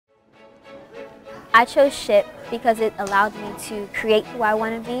I chose SHIP because it allowed me to create who I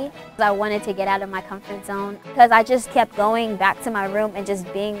want to be. I wanted to get out of my comfort zone because I just kept going back to my room and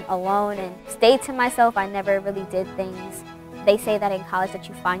just being alone and stayed to myself. I never really did things. They say that in college that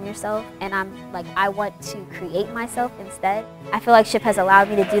you find yourself, and I'm like, I want to create myself instead. I feel like SHIP has allowed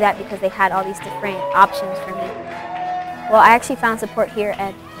me to do that because they had all these different options for me. Well, I actually found support here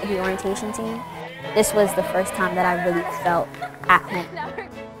at the orientation team. This was the first time that I really felt at home.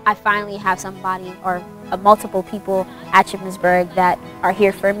 I finally have somebody or multiple people at Shippensburg that are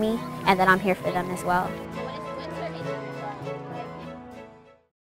here for me, and that I'm here for them as well.